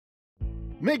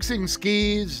Mixing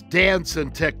skis, dance,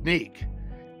 and technique,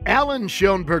 Alan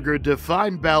Schoenberger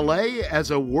defined ballet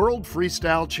as a world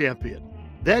freestyle champion.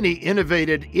 Then he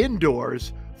innovated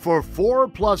indoors for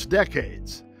 4+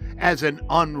 decades as an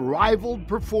unrivaled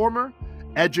performer,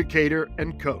 educator,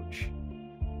 and coach.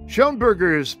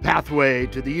 Schoenberger's pathway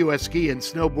to the U.S. Ski and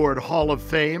Snowboard Hall of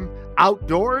Fame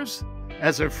outdoors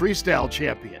as a freestyle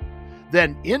champion,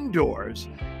 then indoors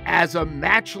as a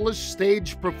matchless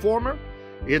stage performer,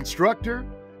 instructor,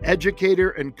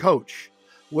 educator, and coach,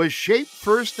 was shaped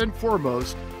first and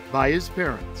foremost by his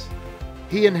parents.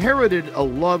 He inherited a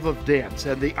love of dance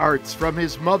and the arts from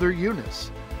his mother Eunice,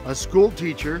 a school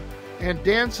teacher and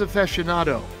dance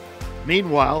aficionado.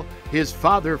 Meanwhile, his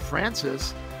father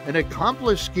Francis, an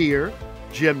accomplished skier,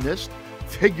 gymnast,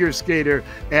 figure skater,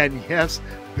 and yes,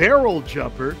 barrel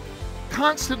jumper,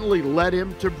 constantly led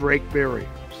him to break barriers.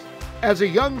 As a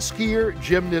young skier,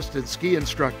 gymnast, and ski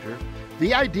instructor,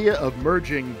 the idea of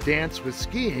merging dance with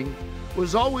skiing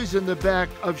was always in the back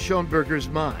of Schoenberger's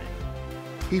mind.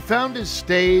 He found his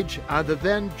stage on the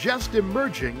then just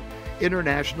emerging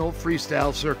international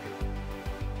freestyle circuit.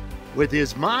 With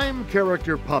his mime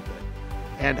character puppet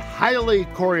and highly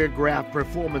choreographed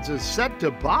performances set to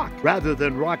Bach rather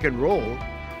than rock and roll,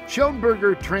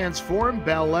 Schoenberger transformed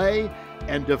ballet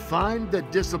and defined the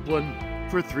discipline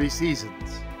for 3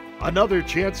 seasons. Another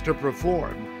chance to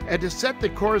perform and to set the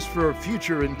course for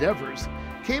future endeavors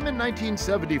came in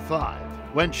 1975,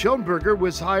 when Schoenberger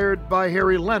was hired by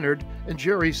Harry Leonard and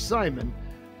Jerry Simon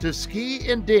to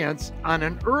ski and dance on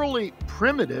an early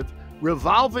primitive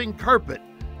revolving carpet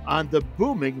on the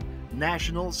booming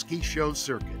National Ski Show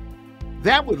circuit.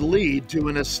 That would lead to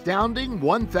an astounding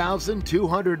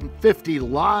 1,250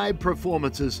 live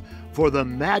performances for the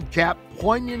madcap,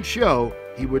 poignant show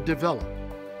he would develop.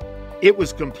 It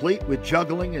was complete with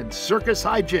juggling and circus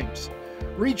hijinks,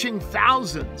 reaching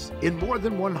thousands in more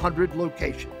than 100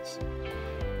 locations.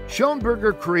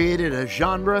 Schoenberger created a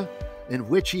genre in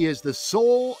which he is the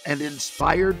sole and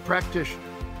inspired practitioner,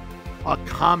 a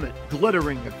comet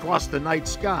glittering across the night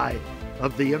sky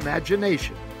of the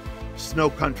imagination, Snow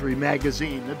Country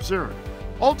magazine observed.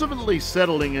 Ultimately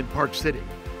settling in Park City,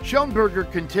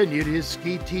 Schoenberger continued his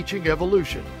ski teaching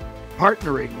evolution,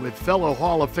 partnering with fellow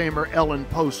Hall of Famer Ellen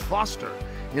Post Foster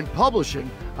in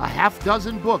publishing a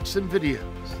half-dozen books and videos.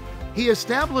 He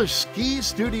established Ski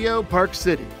Studio Park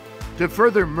City to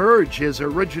further merge his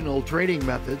original training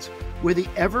methods with the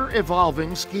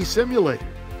ever-evolving ski simulator.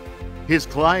 His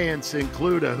clients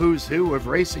include a who's who of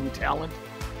racing talent,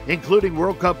 including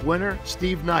World Cup winner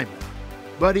Steve Nyman,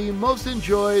 but he most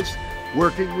enjoys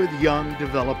working with young,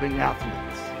 developing athletes.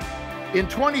 In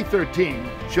 2013,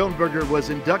 Schoenberger was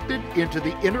inducted into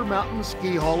the Intermountain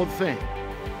Ski Hall of Fame,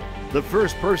 the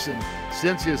first person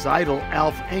since his idol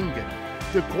Alf Engen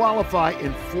to qualify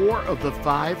in 4 of the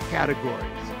 5 categories: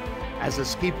 as a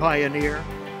ski pioneer,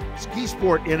 ski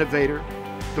sport innovator,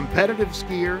 competitive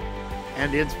skier,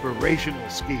 and inspirational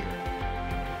skier.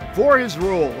 For his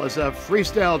role as a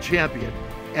freestyle champion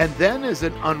and then as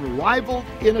an unrivaled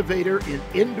innovator in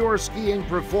indoor skiing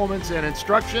performance and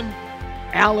instruction,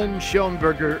 Alan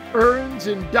Schoenberger earns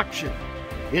induction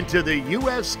into the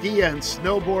U.S. Ski and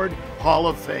Snowboard Hall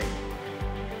of Fame.